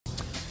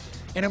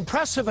An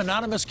impressive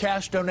anonymous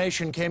cash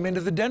donation came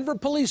into the Denver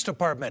Police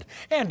Department.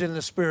 And in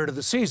the spirit of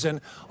the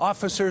season,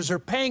 officers are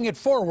paying it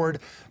forward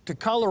to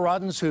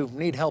Coloradans who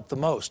need help the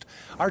most.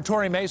 Our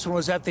Tori Mason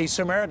was at the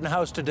Samaritan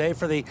house today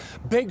for the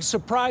big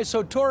surprise.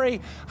 So,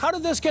 Tori, how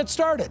did this get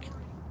started?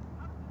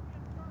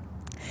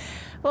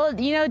 Well,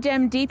 you know,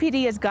 Jim,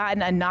 DPD has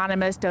gotten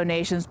anonymous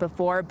donations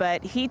before,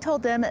 but he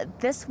told them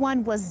this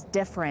one was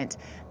different.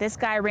 This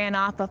guy ran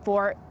off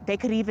before they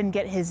could even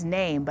get his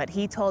name, but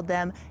he told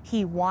them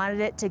he wanted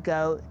it to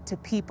go to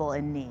people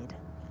in need.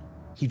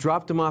 He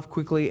dropped them off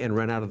quickly and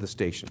ran out of the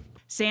station.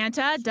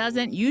 Santa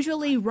doesn't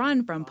usually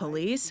run from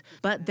police,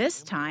 but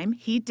this time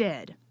he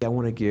did. I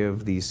want to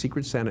give these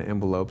Secret Santa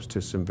envelopes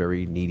to some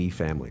very needy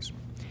families.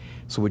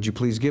 So would you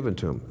please give them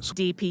to them?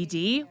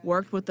 DPD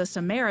worked with the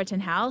Samaritan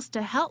house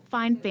to help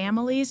find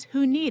families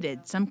who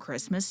needed some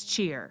Christmas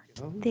cheer.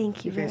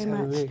 Thank you very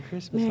much.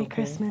 Merry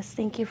Christmas.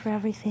 Thank you for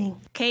everything.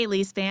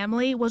 Kaylee's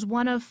family was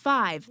one of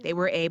 5 they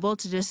were able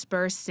to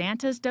disperse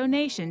Santa's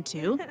donation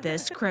to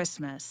this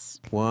Christmas.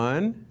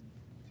 1,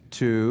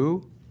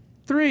 2,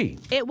 3.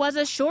 It was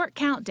a short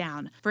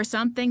countdown for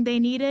something they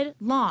needed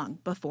long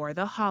before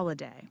the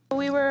holiday.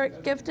 We were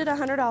gifted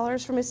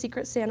 $100 from a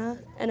Secret Santa,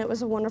 and it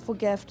was a wonderful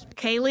gift.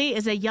 Kaylee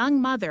is a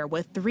young mother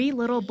with 3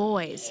 little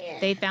boys.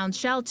 They found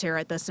shelter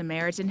at the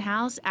Samaritan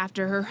house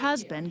after her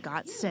husband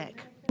got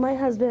sick. My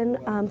husband,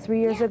 3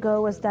 years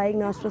ago, was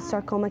diagnosed with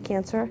sarcoma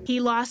cancer. He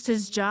lost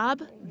his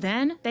job,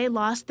 then they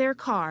lost their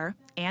car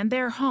and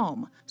their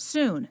home.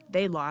 Soon,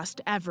 they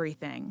lost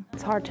everything.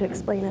 It's hard to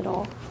explain it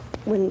all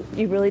when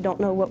you really don't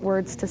know what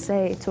words to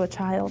say to a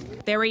child.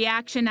 Their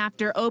reaction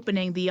after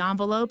opening the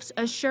envelopes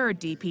assured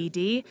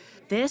DPD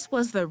this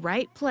was the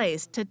right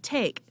place to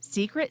take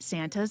Secret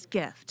Santa's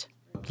gift.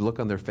 The look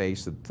on their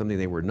face, that something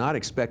they were not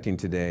expecting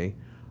today,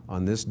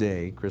 on this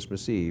day,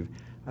 Christmas Eve,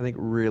 I think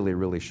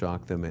really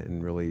shocked them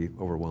and really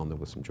overwhelmed them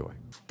with some joy.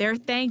 They're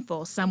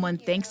thankful someone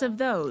thinks of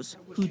those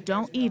who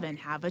don't even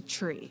have a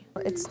tree.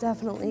 It's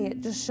definitely,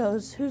 it just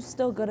shows who's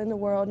still good in the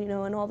world, you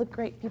know, and all the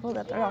great people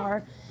that there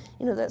are,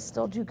 you know, that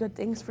still do good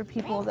things for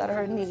people that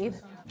are in need.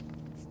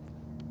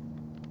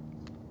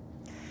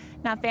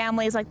 Now,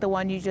 families like the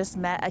one you just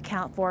met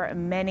account for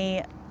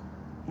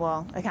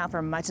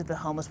much of the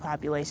homeless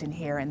population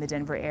here in the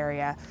Denver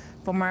area.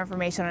 For more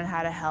information on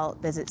how to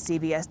help, visit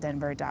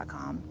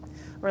cbsdenver.com.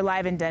 We're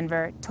live in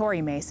Denver.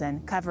 Tori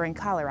Mason, covering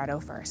Colorado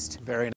First. Very